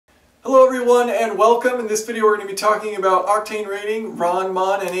Hello everyone and welcome. In this video we're going to be talking about octane rating, RON,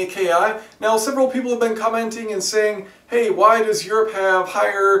 MON, and AKI. Now several people have been commenting and saying, hey, why does Europe have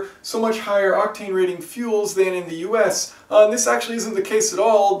so much higher octane rating fuels than in the US? This actually isn't the case at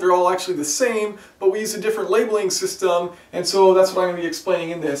all. They're all actually the same, but we use a different labeling system, and so that's what I'm going to be explaining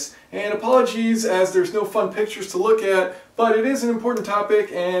in this. And apologies as there's no fun pictures to look at, but it is an important topic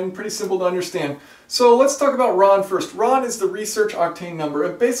and pretty simple to understand. So let's talk about RON first. RON is the Research Octane Number,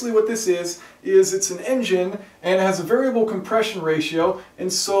 and basically what this is it's an engine and it has a variable compression ratio,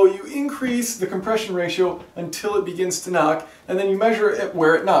 and so you increase the compression ratio until it begins to knock, and then you measure it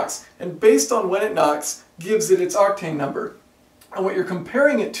where it knocks. And based on when it knocks, gives it its octane number. And what you're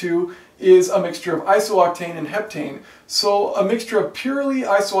comparing it to is a mixture of iso-octane and heptane. So a mixture of purely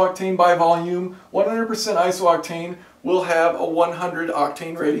iso-octane by volume, 100% iso-octane, will have a 100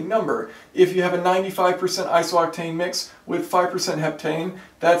 octane rating number. If you have a 95% iso-octane mix with 5% heptane,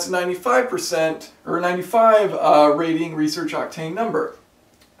 that's 95% or 95 rating Research Octane Number.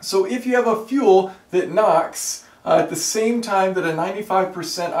 So if you have a fuel that knocks at the same time that a 95%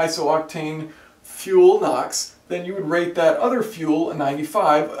 iso-octane fuel knocks, then you would rate that other fuel a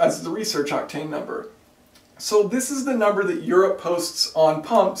 95 as the Research Octane Number. So this is the number that Europe posts on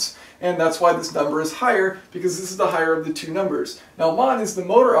pumps, and that's why this number is higher, because this is the higher of the two numbers. Now MON is the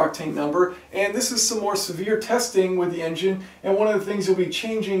Motor Octane Number, and this is some more severe testing with the engine, and one of the things you'll be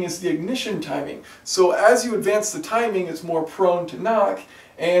changing is the ignition timing. So as you advance the timing, it's more prone to knock,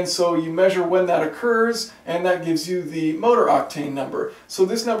 and so you measure when that occurs, and that gives you the Motor Octane Number. So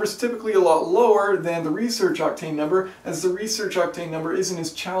this number is typically a lot lower than the Research Octane Number, as the Research Octane Number isn't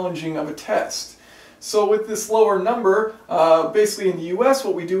as challenging of a test. So with this lower number, basically in the US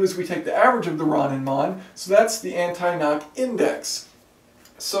what we do is we take the average of the RON and MON, so that's the anti-knock index.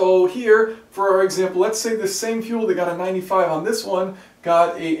 So here, for our example, let's say the same fuel that got a 95 on this one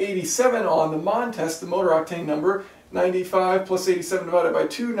got a 87 on the MON test, the Motor Octane Number. 95 plus 87 divided by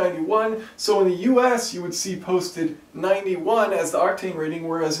 2, 91. So in the US you would see posted 91 as the octane rating,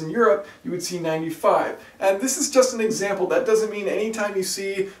 whereas in Europe you would see 95. And this is just an example. That doesn't mean anytime you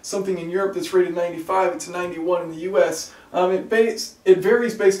see something in Europe that's rated 95, it's a 91 in the US. It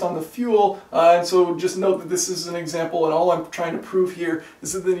varies based on the fuel, and so just note that this is an example, and all I'm trying to prove here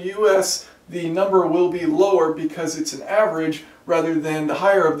is that in the US the number will be lower because it's an average rather than the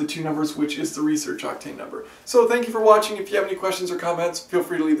higher of the two numbers, which is the Research Octane Number. So thank you for watching. If you have any questions or comments, feel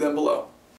free to leave them below.